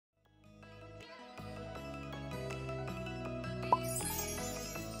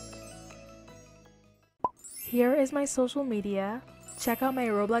Here is my social media. Check out my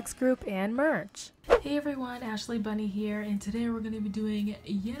Roblox group and merch. Hey everyone, AshleyBunni here, and today we're going to be doing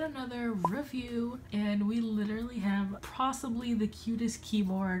yet another review, and we literally have possibly the cutest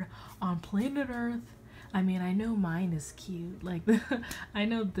keyboard on planet Earth. I mean, I know mine is cute, like I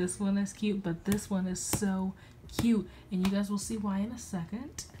know this one is cute, but this one is so cute, and you guys will see why in a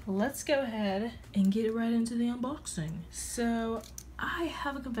second. Let's go ahead and get right into the unboxing. So I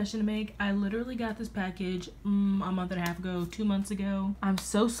have a confession to make. I literally got this package a month and a half ago, 2 months ago. I'm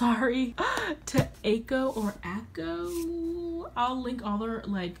so sorry to Akko or Akko. I'll link all their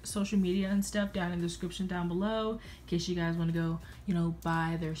like social media and stuff down in the description down below in case you guys want to go, you know,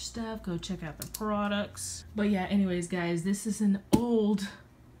 buy their stuff, go check out the products. But yeah, anyways guys, this is an old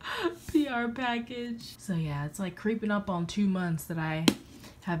PR package. So yeah, it's like creeping up on 2 months that I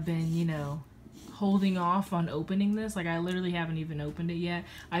have been, you know, holding off on opening this. Like I literally haven't even opened it yet.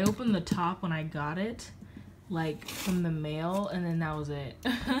 I opened the top when I got it, like from the mail, and then that was it.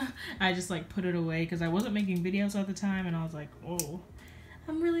 I just like put it away because I wasn't making videos at the time, and I was like, oh,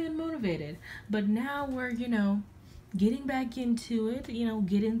 I'm really unmotivated. But now we're, you know, getting back into it, you know,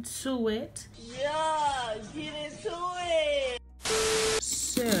 get into it. Yeah, get into it.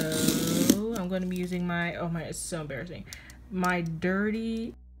 So I'm going to be using my, oh my, it's so embarrassing, my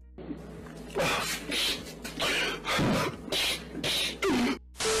dirty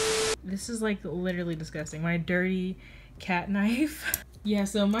this is like literally disgusting, my dirty cat knife. Yeah,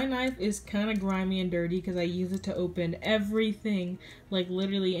 so my knife is kind of grimy and dirty because I use it to open everything, like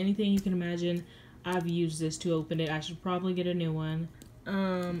literally anything you can imagine. I've used this to open it. I should probably get a new one.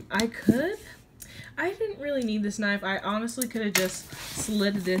 I didn't really need this knife. I honestly could have just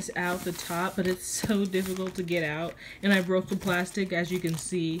slid this out the top, but it's so difficult to get out. And I broke the plastic, as you can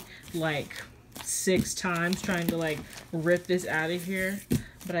see, like 6 times trying to like rip this out of here.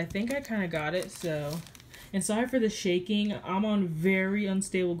 But I think I kind of got it, so. And sorry for the shaking. I'm on very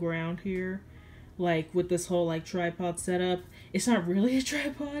unstable ground here. Like with this whole like tripod setup. It's not really a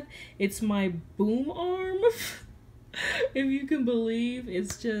tripod. It's my boom arm. If you can believe,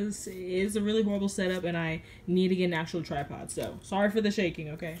 it's a really horrible setup, and I need to get an actual tripod. So sorry for the shaking,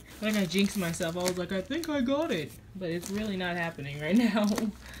 okay? I think I jinxed myself. I was like, I think I got it, but it's really not happening right now.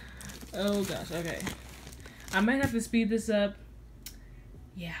 Oh gosh, okay. I might have to speed this up.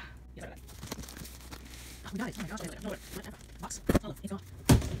 Yeah.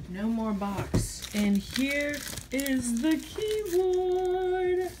 No more box. And here is the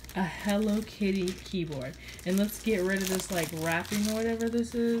keyboard. A Hello Kitty keyboard. And let's get rid of this like wrapping or whatever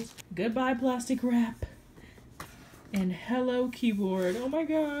this is. Goodbye plastic wrap. And hello keyboard. Oh my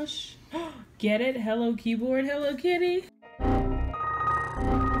gosh. Get it? Hello keyboard, Hello Kitty.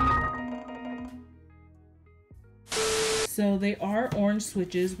 So they are orange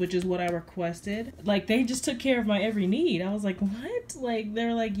switches, which is what I requested. Like they just took care of my every need. I was like, what? Like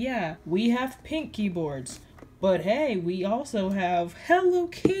they're like, yeah, we have pink keyboards, but hey, we also have Hello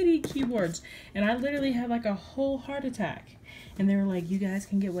Kitty keyboards. And I literally had like a whole heart attack. And they were like, you guys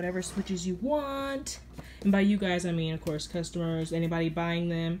can get whatever switches you want. And by you guys, I mean, of course, customers, anybody buying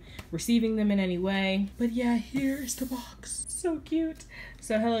them, receiving them in any way. But yeah, here's the box. So cute.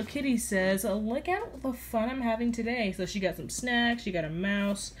 So Hello Kitty says, look at the fun I'm having today. So she got some snacks, she got a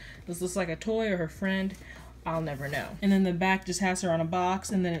mouse. This looks like a toy or her friend. I'll never know. And then the back just has her on a box,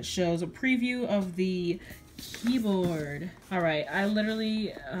 and then it shows a preview of the keyboard. All right, I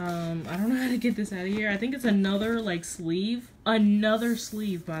literally, I don't know how to get this out of here. I think it's another like sleeve. Another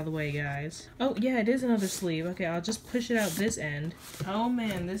sleeve, by the way, guys. Oh yeah, it is another sleeve. Okay, I'll just push it out this end. Oh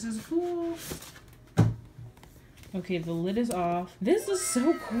man, this is cool. Okay, the lid is off. This is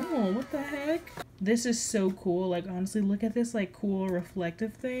so cool. What the heck? This is so cool. Like, honestly, look at this, like, cool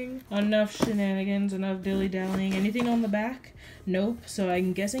reflective thing. Enough shenanigans, enough dilly-dallying. Anything on the back? Nope. So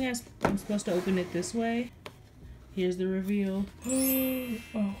I'm guessing I'm supposed to open it this way. Here's the reveal.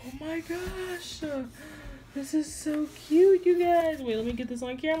 Oh my gosh. This is so cute, you guys. Wait, let me get this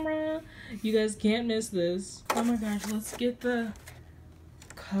on camera. You guys can't miss this. Oh my gosh, let's get the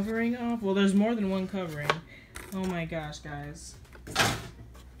covering off. Well, there's more than one covering. Oh my gosh, guys.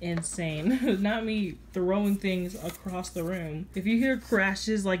 Insane. Not me throwing things across the room. If you hear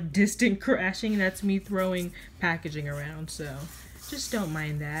crashes, like distant crashing, that's me throwing packaging around, so just don't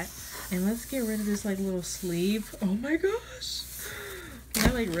mind that. And let's get rid of this like little sleeve. Oh my gosh.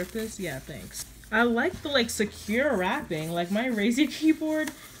 Can I like rip this? Yeah, thanks. I like the like secure wrapping. Like my Razer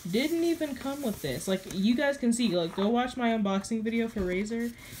keyboard didn't even come with this. Like you guys can see, like go watch my unboxing video for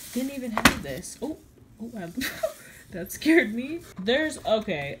Razer. Didn't even have this. Oh, that scared me.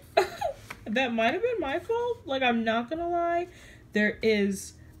 Okay. That might have been my fault. Like I'm not gonna lie. There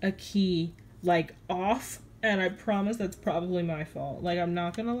is a key like off And I promise that's probably my fault. Like, I'm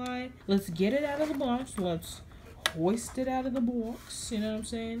not gonna lie. Let's get it out of the box. Let's hoist it out of the box. You know what I'm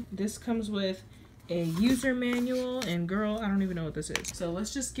saying? This comes with a user manual, and girl, I don't even know what this is. So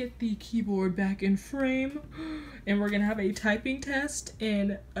let's just get the keyboard back in frame, and we're gonna have a typing test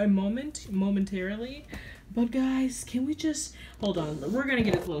in a momentarily. But guys, can we just hold on? We're gonna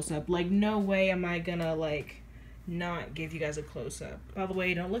get a close-up. Like, no way am I gonna like not give you guys a close-up. By the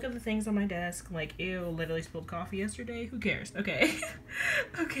way, don't look at the things on my desk. Like, ew, literally spilled coffee yesterday. Who cares? Okay.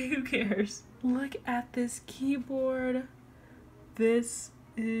 Okay, who cares? Look at this keyboard. This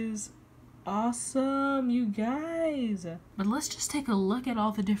is awesome, you guys. But let's just take a look at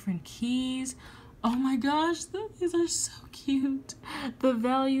all the different keys. Oh my gosh, these are so cute. The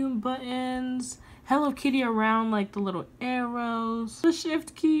volume buttons, Hello Kitty around like the little arrows, the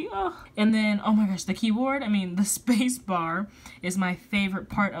shift key, oh. And then, oh my gosh, the keyboard, I mean, the space bar is my favorite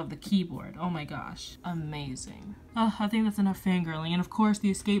part of the keyboard. Oh my gosh, amazing. Oh, I think that's enough fangirling. And of course,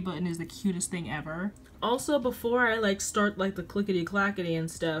 the escape button is the cutest thing ever. Also, before I like start like the clickety clackety and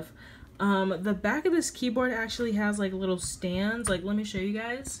stuff, the back of this keyboard actually has like little stands. Like, let me show you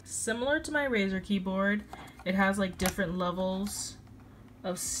guys. Similar to my Razer keyboard, it has like different levels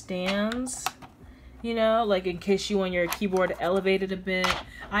of stands, you know, like in case you want your keyboard elevated a bit.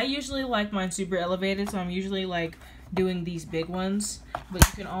 I usually like mine super elevated, so I'm usually like doing these big ones, but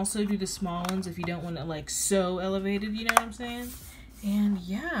you can also do the small ones if you don't want it like so elevated, you know what I'm saying? And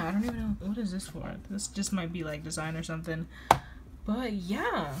yeah, I don't even know, what is this for? This just might be like design or something. But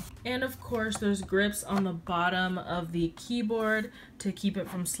yeah, and of course there's grips on the bottom of the keyboard to keep it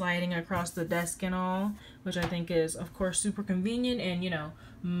from sliding across the desk and all, which I think is of course super convenient, and you know,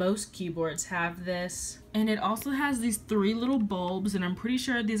 most keyboards have this. And it also has these 3 little bulbs, and I'm pretty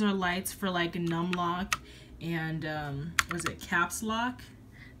sure these are lights for like num lock and was it caps lock?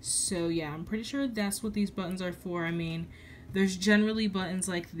 So yeah, I'm pretty sure that's what these buttons are for. I mean, there's generally buttons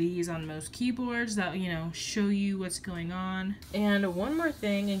like these on most keyboards that, you know, show you what's going on. And one more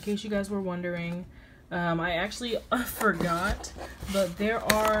thing, in case you guys were wondering, I actually forgot, but there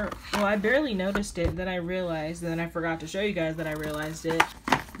are, well, I barely noticed it, then I realized, and then I forgot to show you guys that I realized it.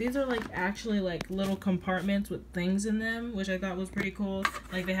 These are like actually like little compartments with things in them, which I thought was pretty cool.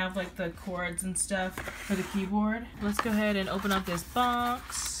 Like they have like the cords and stuff for the keyboard. Let's go ahead and open up this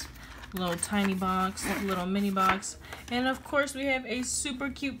box. Little tiny box, little mini box, and of course we have a super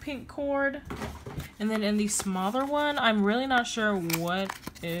cute pink cord. And then in the smaller one, I'm really not sure what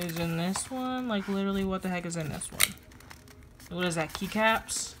is in this one. Like literally what the heck is in this one? What is that,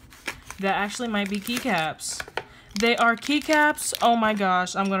 keycaps? That actually might be keycaps. They are keycaps. Oh my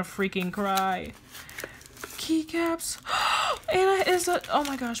gosh, I'm gonna freaking cry. Keycaps. And it's a, oh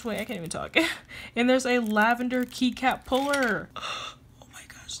my gosh, wait, I can't even talk. And there's a lavender keycap puller.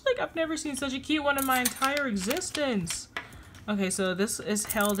 Like, I've never seen such a cute one in my entire existence. Okay, so this is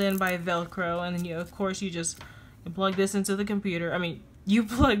held in by Velcro, and then you, of course, you plug this into the computer. I mean, you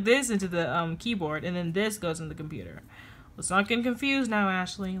plug this into the keyboard, and then this goes in the computer. Let's not get confused now,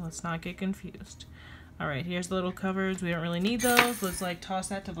 Ashley. Let's not get confused. All right, here's the little covers. We don't really need those. Let's like toss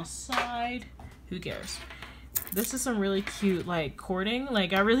that to the side. Who cares? This is some really cute like cording.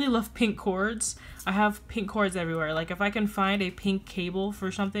 Like, I really love pink cords. I have pink cords everywhere. Like, if I can find a pink cable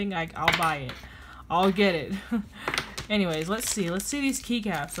for something, I'll buy it. I'll get it. Anyways, let's see these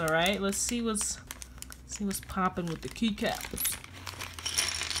keycaps. All right, let's see what's popping with the keycaps.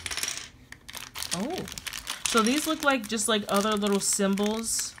 Oh, so these look like just like other little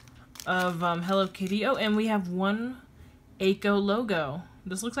symbols of Hello Kitty. Oh, and we have one Akko logo.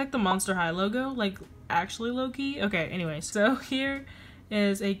 This looks like the Monster High logo, like actually low-key. Okay, anyways, so here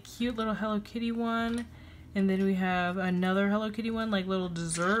is a cute little Hello Kitty one, and then we have another Hello Kitty one, like little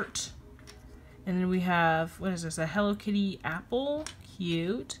dessert, and then we have, what is this, a Hello Kitty apple,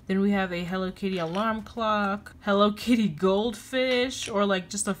 cute. Then we have a Hello Kitty alarm clock, Hello Kitty goldfish, or like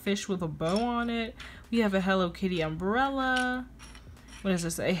just a fish with a bow on it. We have a Hello Kitty umbrella. What is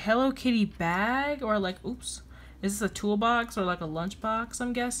this, a Hello Kitty bag, or like, oops, is this a toolbox or like a lunchbox,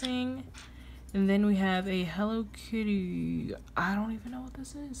 I'm guessing? And then we have a Hello Kitty, I don't even know what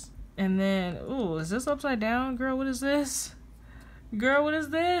this is. And then, ooh, is this upside down? Girl, what is this? Girl, what is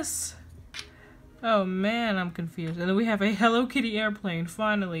this? Oh man, I'm confused. And then we have a Hello Kitty airplane,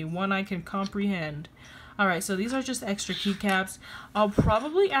 finally, one I can comprehend. Alright, so these are just extra keycaps. I'll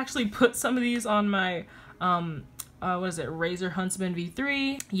probably actually put some of these on my, what is it, Razer Huntsman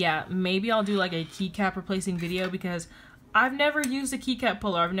V3. Yeah, maybe I'll do like a keycap replacing video, because I've never used a keycap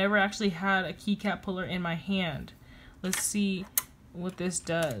puller. I've never actually had a keycap puller in my hand. Let's see what this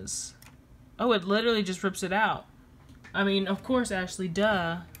does. Oh, it literally just rips it out. I mean, of course, Ashley,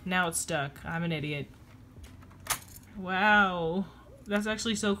 duh. Now it's stuck. I'm an idiot. Wow, that's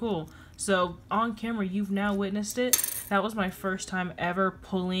actually so cool. So on camera, you've now witnessed it. That was my first time ever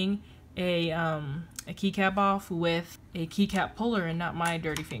pulling a keycap off with a keycap puller and not my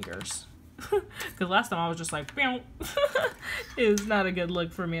dirty fingers. Because last time I was just like, it's not a good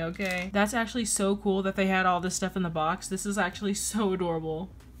look for me, okay? That's actually so cool that they had all this stuff in the box. This is actually so adorable.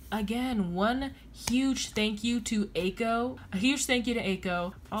 Again, one huge thank you to Akko. A huge thank you to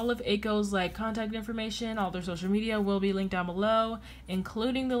Akko. All of Akko's like contact information, all their social media will be linked down below,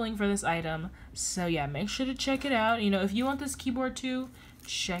 including the link for this item. So yeah, make sure to check it out. You know, if you want this keyboard too,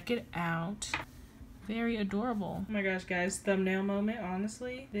 check it out. Very adorable. Oh my gosh, guys, thumbnail moment,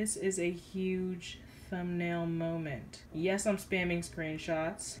 honestly. This is a huge thumbnail moment. Yes, I'm spamming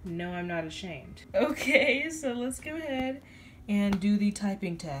screenshots. No, I'm not ashamed. Okay, so let's go ahead and do the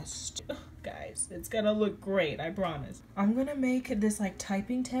typing test. Ugh, guys, it's gonna look great, I promise. I'm gonna make this like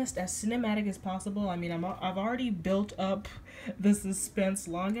typing test as cinematic as possible. I mean, I've already built up the suspense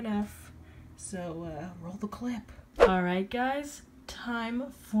long enough. So roll the clip. All right, guys.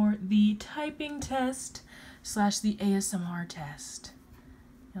 Time for the typing test / the ASMR test.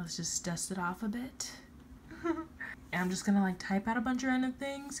 Now let's just dust it off a bit. And I'm just gonna like type out a bunch of random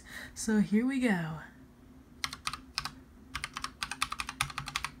things. So here we go.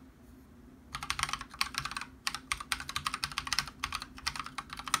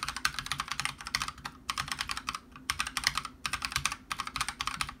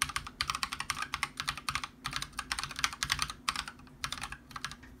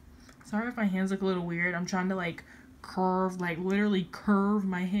 Sorry if my hands look a little weird. I'm trying to like curve, like literally curve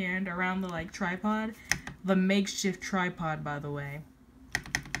my hand around the like tripod. The makeshift tripod, by the way.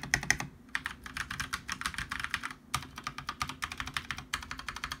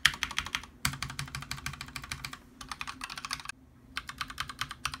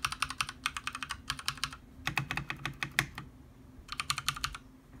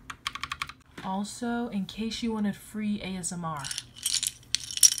 Also, in case you wanted free ASMR.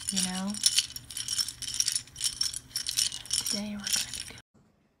 You know, today we're gonna be doing.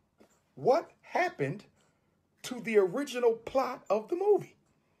 What happened to the original plot of the movie?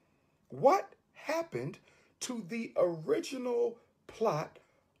 What happened to the original plot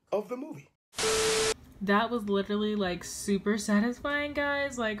of the movie? That was literally like super satisfying,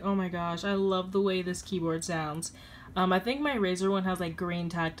 guys. Like, oh my gosh, I love the way this keyboard sounds. I think my Razer one has like green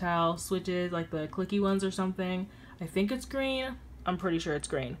tactile switches, like the clicky ones or something. I think it's green. I'm pretty sure it's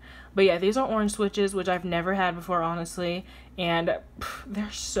green. But yeah, these are orange switches, which I've never had before, honestly. And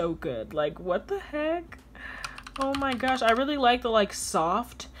they're so good. Like, what the heck? Oh my gosh. I really like the, like,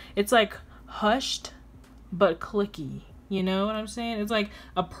 soft. It's, like, hushed, but clicky. You know what I'm saying? It's, like,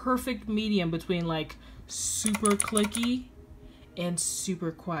 a perfect medium between, like, super clicky and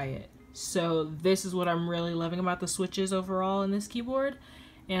super quiet. So this is what I'm really loving about the switches overall in this keyboard.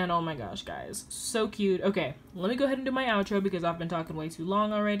 And oh my gosh, guys, so cute. Okay, let me go ahead and do my outro because I've been talking way too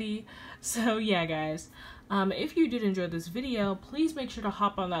long already. So yeah, guys, if you did enjoy this video, please make sure to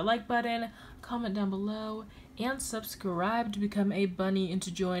hop on that like button, comment down below, and subscribe to become a bunny and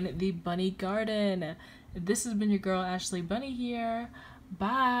to join the bunny garden. This has been your girl, AshleyBunni here.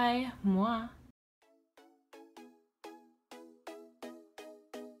 Bye. Mwah.